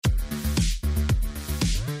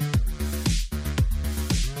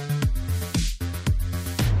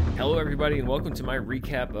Hello everybody and welcome to my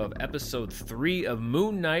recap of episode 3 of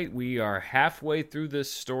Moon Knight. We are halfway through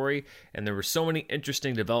this story and there were so many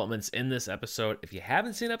interesting developments in this episode. If you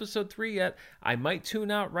haven't seen episode 3 yet, I might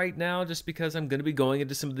tune out right now just because I'm going to be going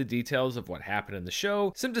into some of the details of what happened in the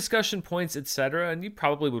show, some discussion points, etc. And you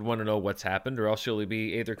probably would want to know what's happened or else you'll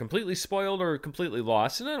be either completely spoiled or completely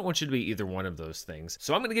lost, and I don't want you to be either one of those things.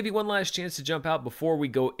 So I'm going to give you one last chance to jump out before we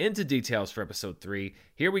go into details for episode 3.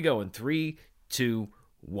 Here we go in 3, 2,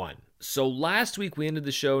 1. So last week we ended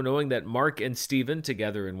the show knowing that Mark and Steven,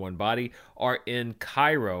 together in one body, are in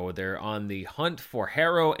Cairo. They're on the hunt for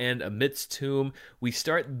Harrow and Amit's tomb. We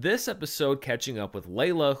start this episode catching up with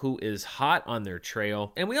Layla, who is hot on their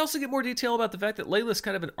trail. And we also get more detail about the fact that Layla's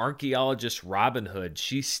kind of an archaeologist Robin Hood.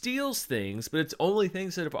 She steals things, but it's only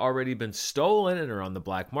things that have already been stolen and are on the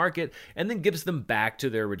black market, and then gives them back to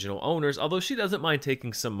their original owners, although she doesn't mind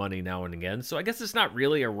taking some money now and again. So I guess it's not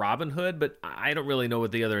really a Robin Hood, but I don't really know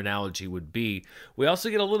what the other analogy would be. We also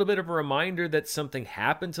get a little bit of a reminder that something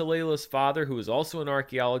happened to Layla's father, who is also an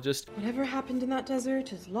archaeologist. Whatever happened in that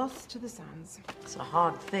desert is lost to the sands. It's a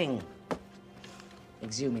hard thing,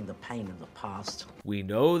 exhuming the pain of the past. We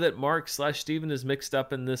know that Mark/Steven is mixed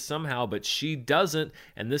up in this somehow, but she doesn't,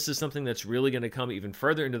 and this is something that's really going to come even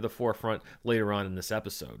further into the forefront later on in this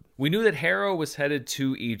episode. We knew that Harrow was headed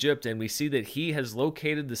to Egypt, and we see that he has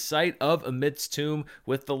located the site of Amit's tomb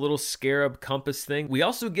with the little scarab compass thing. We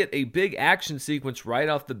also get a big action sequence right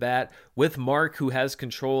off the bat with Mark, who has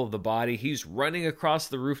control of the body. He's running across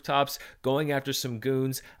the rooftops, going after some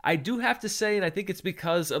goons. I do have to say, and I think it's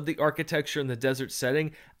because of the architecture in the desert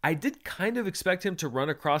setting, I did kind of expect him to run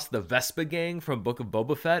across the Vespa gang from Book of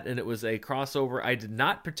Boba Fett, and it was a crossover I did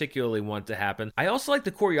not particularly want to happen. I also like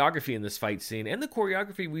the choreography in this fight scene, and the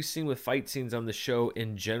choreography we've seen with fight scenes on the show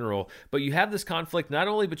in general. But you have this conflict not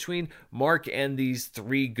only between Mark and these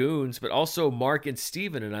three goons, but also Mark and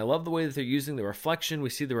Steven, and I love the way that they're using the reflection. We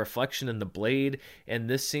see the reflection in the blade in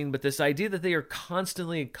this scene, but this idea that they are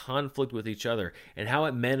constantly in conflict with each other, and how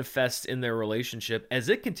it manifests in their relationship as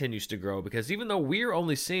it continues to grow, because even though we're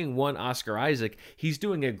only seeing one Oscar Isaac, he's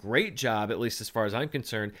doing a great job, at least as far as I'm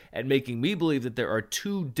concerned, at making me believe that there are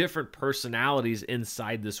two different personalities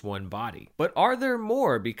inside this one body. But are there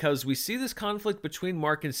more? Because we see this conflict between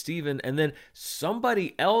Mark and Steven, and then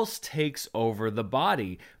somebody else takes over the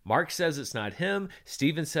body. Mark says it's not him,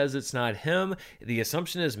 Steven says it's not him. The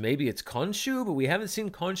assumption is maybe it's Khonshu, but we haven't seen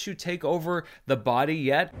Khonshu take over the body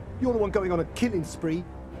yet. You're the one going on a killing spree.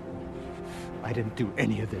 I didn't do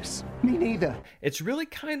any of this. Me neither. It's really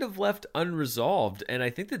kind of left unresolved, and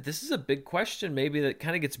I think that this is a big question maybe that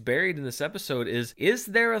kind of gets buried in this episode is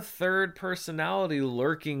there a third personality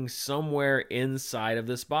lurking somewhere inside of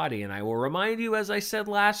this body? And I will remind you, as I said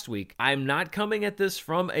last week, I'm not coming at this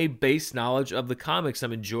from a base knowledge of the comics.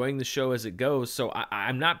 I'm enjoying the show as it goes, so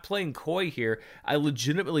I'm not playing coy here. I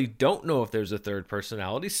legitimately don't know if there's a third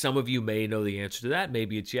personality. Some of you may know the answer to that.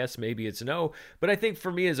 Maybe it's yes, maybe it's no. But I think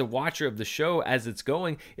for me as a watcher of the show, as it's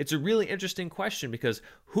going, it's a really interesting question, because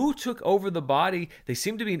who took over the body? They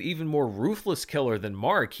seem to be an even more ruthless killer than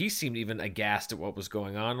Mark. He seemed even aghast at what was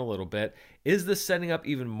going on a little bit. Is this setting up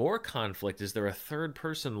even more conflict? Is there a third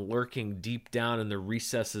person lurking deep down in the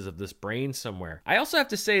recesses of this brain somewhere? I also have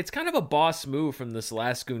to say, it's kind of a boss move from this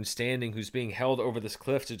last goon standing, who's being held over this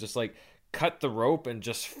cliff, to just like cut the rope and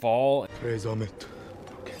just fall. Praise Amit.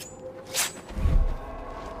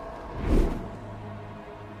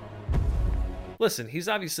 Listen, he's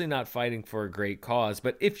obviously not fighting for a great cause,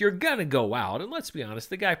 but if you're gonna go out, and let's be honest,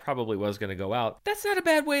 the guy probably was gonna go out, that's not a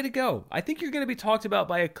bad way to go. I think you're gonna be talked about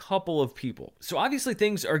by a couple of people. So obviously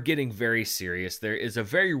things are getting very serious. There is a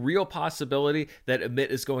very real possibility that Amit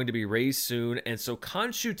is going to be raised soon, and so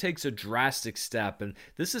Khonshu takes a drastic step, and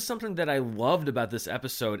this is something that I loved about this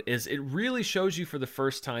episode, is it really shows you for the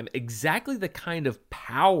first time exactly the kind of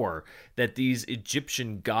power that these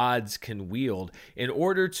Egyptian gods can wield in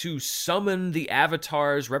order to summon the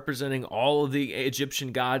avatars representing all of the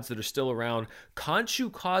Egyptian gods that are still around. Khonshu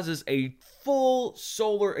causes a full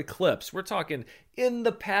solar eclipse. We're talking in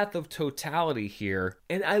the path of totality here.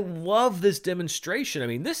 And I love this demonstration. I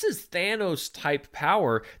mean, this is Thanos type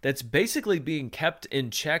power that's basically being kept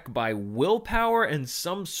in check by willpower and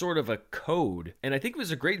some sort of a code. And I think it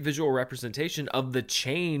was a great visual representation of the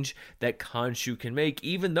change that Khonshu can make,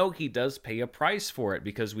 even though he does pay a price for it,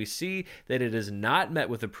 because we see that it is not met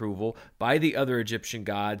with approval by the other Egyptian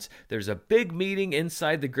gods. There's a big meeting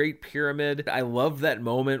inside the Great Pyramid. I love that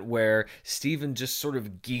moment where Steven just sort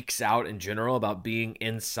of geeks out in general about being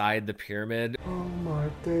inside the pyramid. Oh my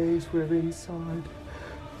days, we're inside.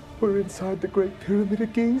 We're inside the Great Pyramid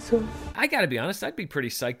of Giza. I gotta be honest, I'd be pretty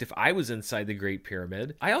psyched if I was inside the Great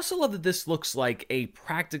Pyramid. I also love that this looks like a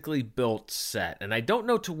practically built set, and I don't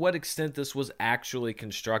know to what extent this was actually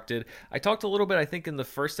constructed. I talked a little bit, I think, in the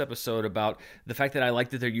first episode about the fact that I like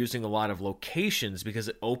that they're using a lot of locations because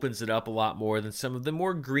it opens it up a lot more than some of the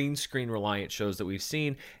more green screen reliant shows that we've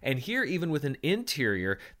seen. And here, even with an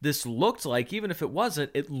interior, this looked like, even if it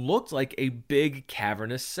wasn't, it looked like a big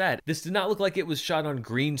cavernous set. This did not look like it was shot on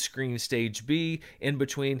green screen stage B in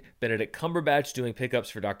between Benedict Cumberbatch doing pickups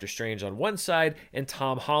for Doctor Strange on one side and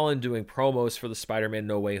Tom Holland doing promos for the Spider-Man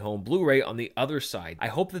No Way Home Blu-ray on the other side. I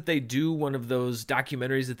hope that they do one of those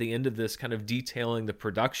documentaries at the end of this kind of detailing the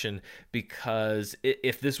production, because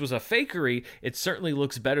if this was a fakery, it certainly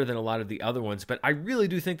looks better than a lot of the other ones, but I really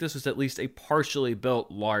do think this was at least a partially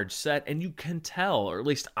built large set, and you can tell, or at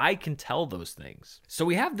least I can tell those things. So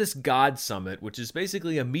we have this God Summit, which is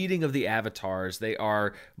basically a meeting of the avatars. They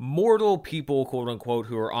are mortal people, quote unquote,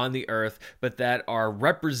 who are on the earth, but that are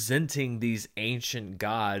representing these ancient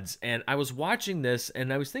gods. And I was watching this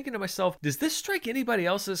and I was thinking to myself, does this strike anybody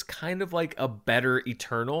else as kind of like a better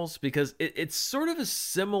Eternals? Because it's sort of a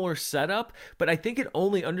similar setup, but I think it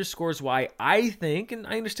only underscores why I think, and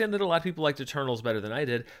I understand that a lot of people liked Eternals better than I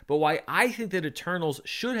did, but why I think that Eternals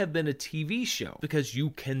should have been a TV show, because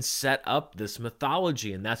you can set up this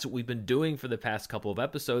mythology, and that's what we've been doing for the past couple of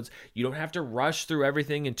episodes. You don't have to rush through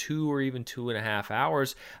everything in 2 or even 2.5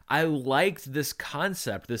 hours. I liked this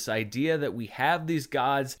concept, this idea that we have these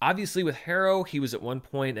gods. Obviously with Harrow, he was at one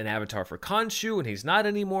point an avatar for Khonshu, and he's not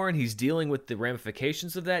anymore, and he's dealing with the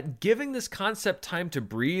ramifications of that. Giving this concept time to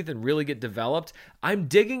breathe and really get developed, I'm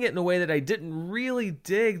digging it in a way that I didn't really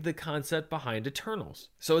dig the concept behind Eternals.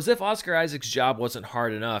 So as if Oscar Isaac's job wasn't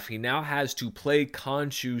hard enough, he now has to play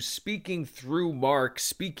Khonshu speaking through Mark,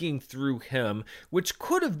 speaking through him, which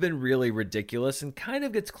could have been really ridiculous and kind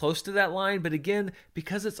of gets close to that line, but again,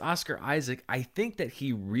 because it's Oscar Isaac, I think that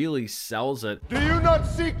he really sells it. Do you not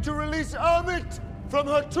seek to release Amit from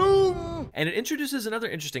her tomb? And it introduces another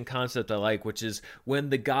interesting concept I like, which is when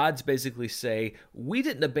the gods basically say, we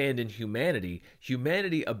didn't abandon humanity,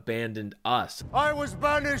 humanity abandoned us. I was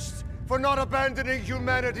banished for not abandoning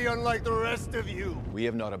humanity unlike the rest of you. We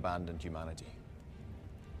have not abandoned humanity.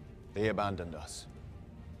 They abandoned us.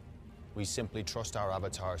 We simply trust our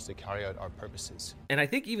avatars to carry out our purposes. And I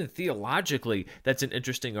think even theologically, that's an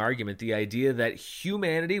interesting argument. The idea that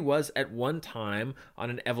humanity was at one time on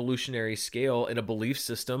an evolutionary scale in a belief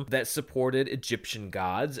system that supported Egyptian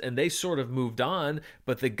gods, and they sort of moved on,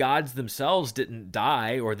 but the gods themselves didn't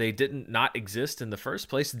die, or they didn't not exist in the first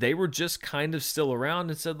place. They were just kind of still around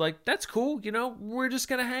and said, like, that's cool, you know, we're just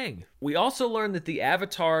gonna hang. We also learned that the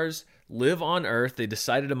avatars live on Earth. They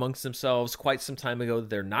decided amongst themselves quite some time ago that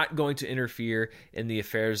they're not going to interfere in the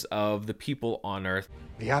affairs of the people on Earth.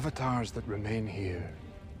 The avatars that remain here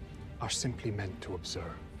are simply meant to observe.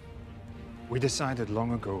 We decided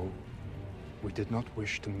long ago we did not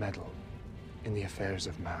wish to meddle in the affairs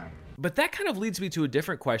of man. But that kind of leads me to a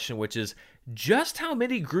different question, which is just how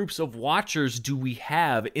many groups of Watchers do we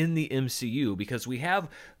have in the MCU? Because we have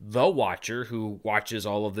the Watcher, who watches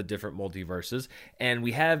all of the different multiverses, and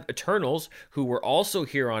we have Eternals, who were also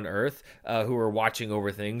here on Earth, who were watching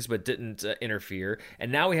over things but didn't interfere.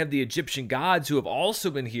 And now we have the Egyptian gods, who have also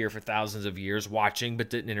been here for thousands of years, watching but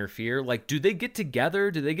didn't interfere. Like, do they get together?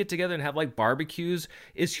 Do they get together and have, like, barbecues?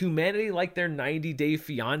 Is humanity like their 90-day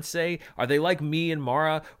fiance? Are they like me and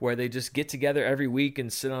Mara, where they just get together every week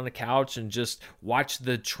and sit on a couch and just watch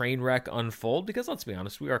the train wreck unfold? Because let's be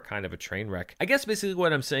honest, we are kind of a train wreck. I guess basically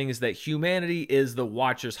what I'm saying is that humanity is the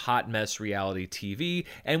Watcher's hot mess reality TV,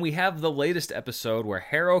 and we have the latest episode where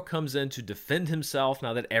Harrow comes in to defend himself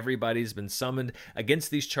now that everybody's been summoned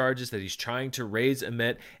against these charges that he's trying to raise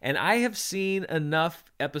Amit. And I have seen enough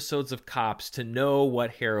episodes of Cops to know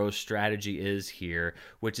what Harrow's strategy is here,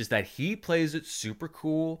 which is that he plays it super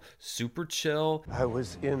cool, super chill. I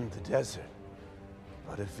was in the desert,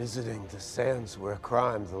 but if visiting the sands were a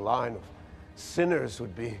crime, the line of sinners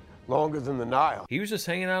would be longer than the Nile. He was just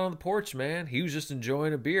hanging out on the porch, man. He was just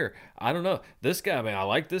enjoying a beer. I don't know. This guy, man, I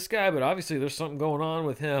like this guy, but obviously there's something going on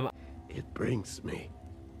with him. It brings me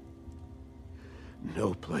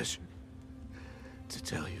no pleasure to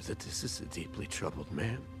tell you that this is a deeply troubled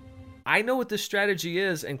man. I know what this strategy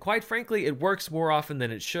is, and quite frankly, it works more often than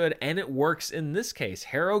it should, and it works in this case.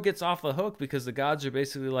 Harrow gets off the hook because the gods are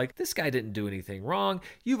basically like, this guy didn't do anything wrong.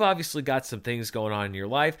 You've obviously got some things going on in your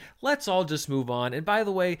life. Let's all just move on. And by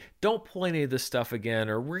the way, don't pull any of this stuff again,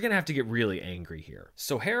 or we're going to have to get really angry here.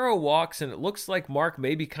 So Harrow walks, and it looks like Mark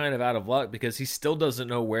may be kind of out of luck because he still doesn't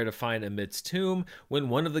know where to find Amit's tomb when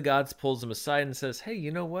one of the gods pulls him aside and says, hey, you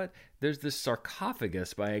know what? there's this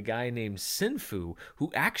sarcophagus by a guy named Sinfu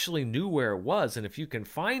who actually knew where it was, and if you can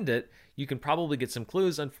find it, you can probably get some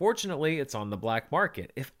clues. Unfortunately, it's on the black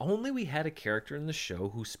market. If only we had a character in the show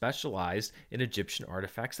who specialized in Egyptian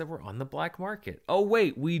artifacts that were on the black market. Oh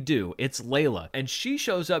wait, we do. It's Layla, and she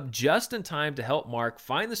shows up just in time to help Mark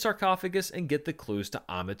find the sarcophagus and get the clues to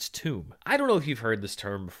Amit's tomb. I don't know if you've heard this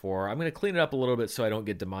term before. I'm going to clean it up a little bit so I don't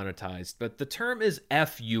get demonetized, but the term is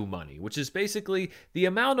FU money, which is basically the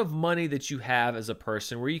amount of money that you have as a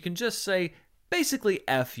person where you can just say, basically,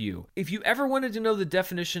 F you. If you ever wanted to know the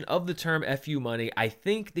definition of the term FU money, I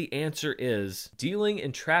think the answer is dealing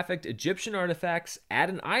in trafficked Egyptian artifacts at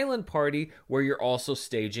an island party where you're also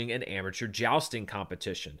staging an amateur jousting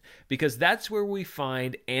competition. Because that's where we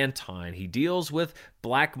find Anton. He deals with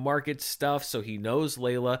black market stuff, so he knows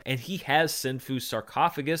Layla, and he has Sinfu's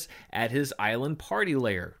sarcophagus at his island party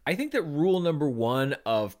lair. I think that rule number 1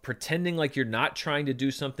 of pretending like you're not trying to do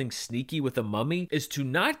something sneaky with a mummy is to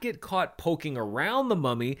not get caught poking around the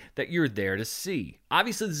mummy that you're there to see.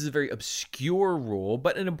 Obviously, this is a very obscure rule,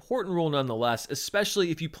 but an important rule nonetheless, especially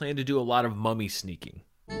if you plan to do a lot of mummy sneaking.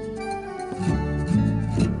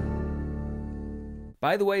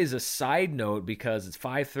 By the way, as a side note, because it's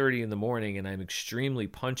 5:30 in the morning and I'm extremely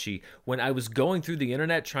punchy, when I was going through the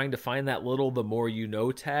internet trying to find that little "the more you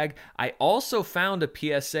know" tag, I also found a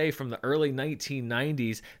PSA from the early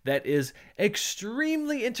 1990s that is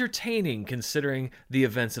extremely entertaining considering the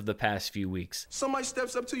events of the past few weeks. Somebody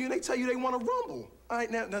steps up to you and they tell you they want to rumble. All right,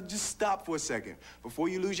 now just stop for a second. Before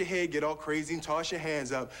you lose your head, get all crazy and toss your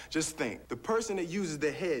hands up, just think. The person that uses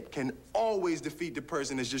their head can always defeat the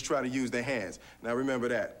person that's just trying to use their hands. Now remember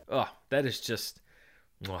that. Oh, that is just...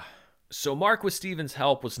 So Mark, with Steven's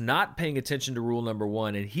help, was not paying attention to rule number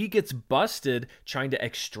 1, and he gets busted trying to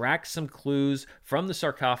extract some clues from the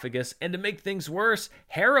sarcophagus, and to make things worse,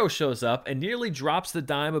 Harrow shows up and nearly drops the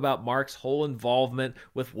dime about Mark's whole involvement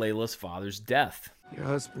with Layla's father's death. Your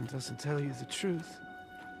husband doesn't tell you the truth.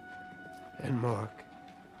 And Mark,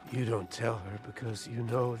 you don't tell her because you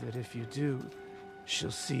know that if you do, she'll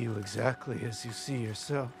see you exactly as you see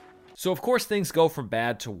yourself. So of course things go from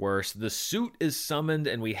bad to worse. The suit is summoned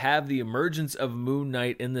and we have the emergence of Moon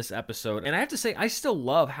Knight in this episode. And I have to say, I still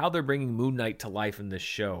love how they're bringing Moon Knight to life in this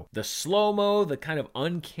show. The slow-mo, the kind of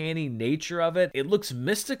uncanny nature of it. It looks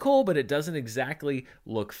mystical, but it doesn't exactly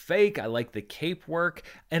look fake. I like the cape work.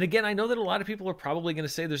 And again, I know that a lot of people are probably going to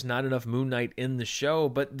say there's not enough Moon Knight in the show,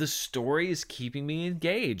 but the story is keeping me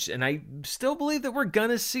engaged. And I still believe that we're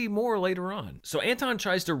going to see more later on. So Anton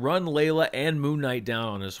tries to run Layla and Moon Knight down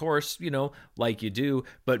on his horse, you know, like you do,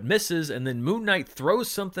 but misses, and then Moon Knight throws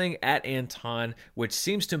something at Anton, which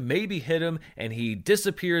seems to maybe hit him, and he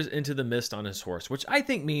disappears into the mist on his horse, which I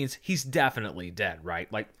think means he's definitely dead, right?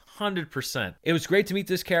 Like, 100%. It was great to meet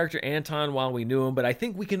this character, Anton, while we knew him, but I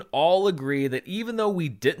think we can all agree that even though we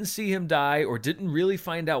didn't see him die or didn't really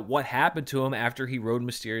find out what happened to him after he rode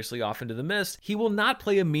mysteriously off into the mist, he will not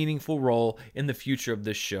play a meaningful role in the future of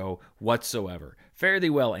this show whatsoever. Fare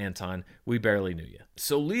thee well, Anton. We barely knew you.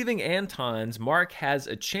 So leaving Anton's, Mark has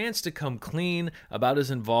a chance to come clean about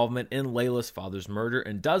his involvement in Layla's father's murder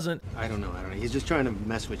and doesn't. I don't know. He's just trying to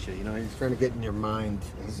mess with you, He's trying to get in your mind.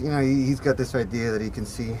 He's got this idea that he can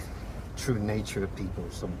see true nature of people.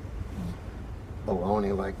 Some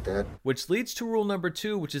baloney like that. Which leads to rule number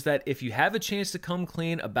 2, which is that if you have a chance to come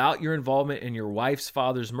clean about your involvement in your wife's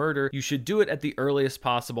father's murder, you should do it at the earliest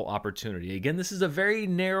possible opportunity. Again, this is a very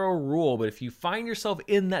narrow rule, but if you find yourself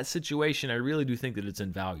in that situation, I really do think that it's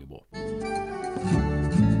invaluable.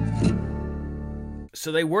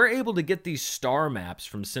 So they were able to get these star maps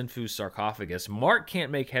from Sinfu's sarcophagus. Mark can't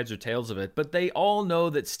make heads or tails of it, but they all know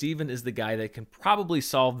that Steven is the guy that can probably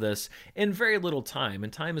solve this in very little time,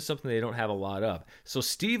 and time is something they don't have a lot of. So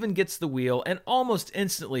Steven gets the wheel and almost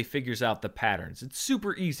instantly figures out the patterns. It's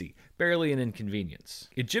super easy, barely an inconvenience.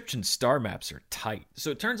 Egyptian star maps are tight. So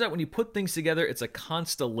it turns out when you put things together, it's a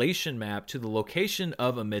constellation map to the location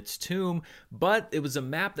of Amit's tomb, but it was a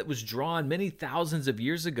map that was drawn many thousands of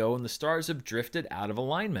years ago, and the stars have drifted out of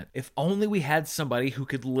alignment. If only we had somebody who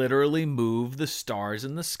could literally move the stars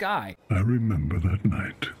in the sky. I remember that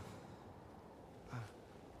night.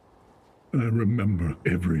 I remember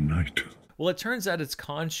every night. Well, it turns out it's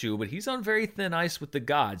Khonshu, but he's on very thin ice with the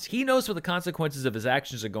gods. He knows what the consequences of his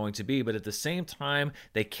actions are going to be, but at the same time,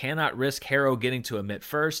 they cannot risk Harrow getting to Amit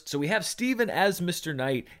first. So we have Steven as Mr.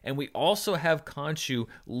 Knight, and we also have Khonshu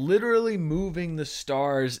literally moving the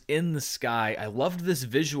stars in the sky. I loved this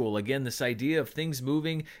visual. Again, this idea of things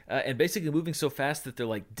moving and basically moving so fast that they're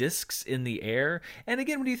like discs in the air. And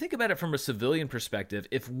again, when you think about it from a civilian perspective,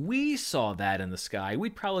 if we saw that in the sky,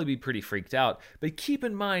 we'd probably be pretty freaked out. But keep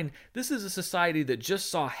in mind, this is a society that just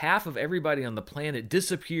saw half of everybody on the planet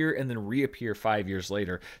disappear and then reappear 5 years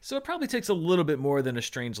later, so it probably takes a little bit more than a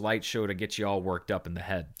strange light show to get you all worked up in the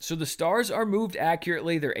head. So the stars are moved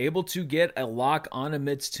accurately, they're able to get a lock on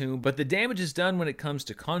Amit's tomb, but the damage is done when it comes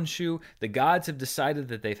to Khonshu. The gods have decided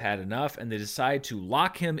that they've had enough, and they decide to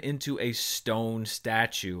lock him into a stone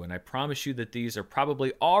statue, and I promise you that these are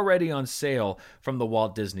probably already on sale from the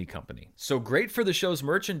Walt Disney Company. So great for the show's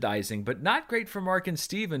merchandising, but not great for Mark and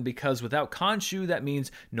Steven, because without Khonshu, that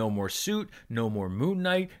means no more suit, no more Moon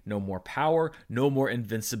Knight, no more power, no more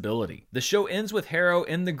invincibility. The show ends with Harrow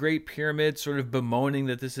in the Great Pyramid, sort of bemoaning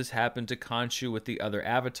that this has happened to Khonshu with the other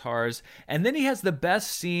avatars, and then he has the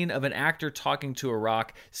best scene of an actor talking to a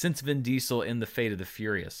rock since Vin Diesel in The Fate of the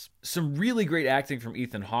Furious. Some really great acting from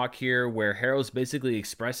Ethan Hawke here, where Harrow's basically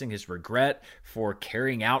expressing his regret for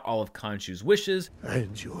carrying out all of Khonshu's wishes. I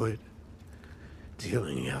enjoyed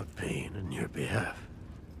dealing out pain on your behalf.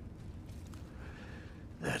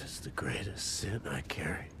 That is the greatest sin I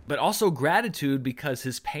carry. But also gratitude, because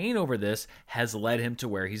his pain over this has led him to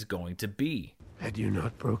where he's going to be. Had you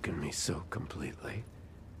not broken me so completely,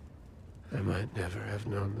 I might never have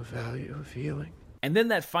known the value of healing. And then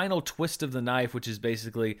that final twist of the knife, which is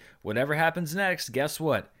basically, whatever happens next, guess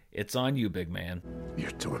what? It's on you, big man.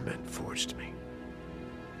 Your torment forged me.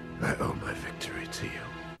 I owe my victory to you.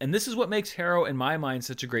 And this is what makes Harrow, in my mind,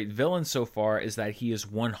 such a great villain so far, is that he is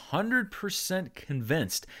 100%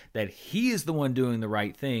 convinced that he is the one doing the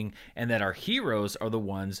right thing and that our heroes are the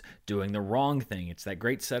ones doing the wrong thing. It's that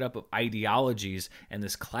great setup of ideologies and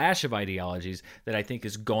this clash of ideologies that I think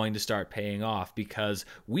is going to start paying off, because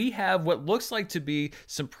we have what looks like to be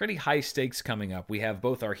some pretty high stakes coming up. We have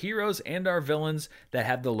both our heroes and our villains that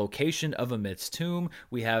have the location of Amit's tomb.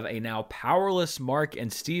 We have a now powerless Mark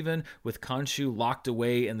and Steven with Khonshu locked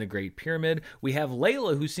away in the Great Pyramid. We have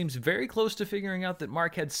Layla, who seems very close to figuring out that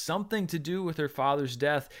Mark had something to do with her father's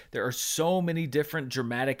death. There are so many different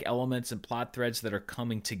dramatic elements and plot threads that are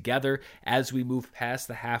coming together as we move past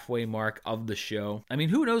the halfway mark of the show. I mean,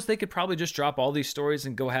 who knows? They could probably just drop all these stories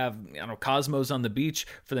and go have, Cosmos on the beach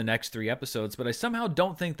for the next 3 episodes, but I somehow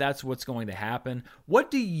don't think that's what's going to happen. What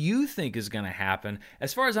do you think is going to happen?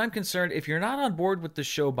 As far as I'm concerned, if you're not on board with the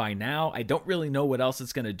show by now, I don't really know what else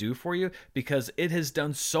it's going to do for you, because it has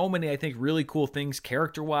done so many, I think, really cool things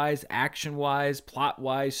character-wise, action-wise,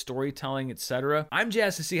 plot-wise, storytelling, etc. I'm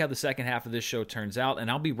jazzed to see how the second half of this show turns out,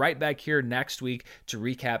 and I'll be right back here next week to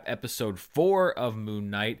recap episode 4 of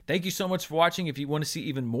Moon Knight. Thank you so much for watching. If you want to see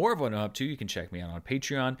even more of what I'm up to, you can check me out on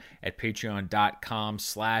Patreon at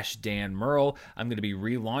patreon.com/Dan Murrell. I'm going to be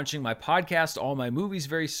relaunching my podcast, All My Movies,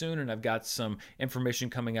 very soon, and I've got some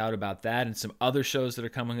information coming out about that and some other shows that are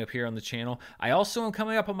coming up here on the channel. I also am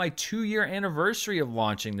coming up on my 2-year anniversary of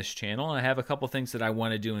launching this channel, and I have a couple things that I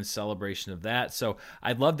want to do in celebration of that, so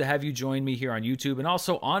I'd love to have you join me here on YouTube and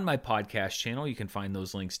also on my podcast channel. You can find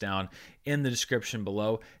those links down in the description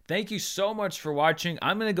below. Thank you so much for watching.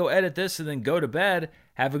 I'm going to go edit this and then go to bed.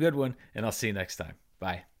 Have a good one, and I'll see you next time.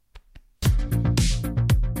 Bye.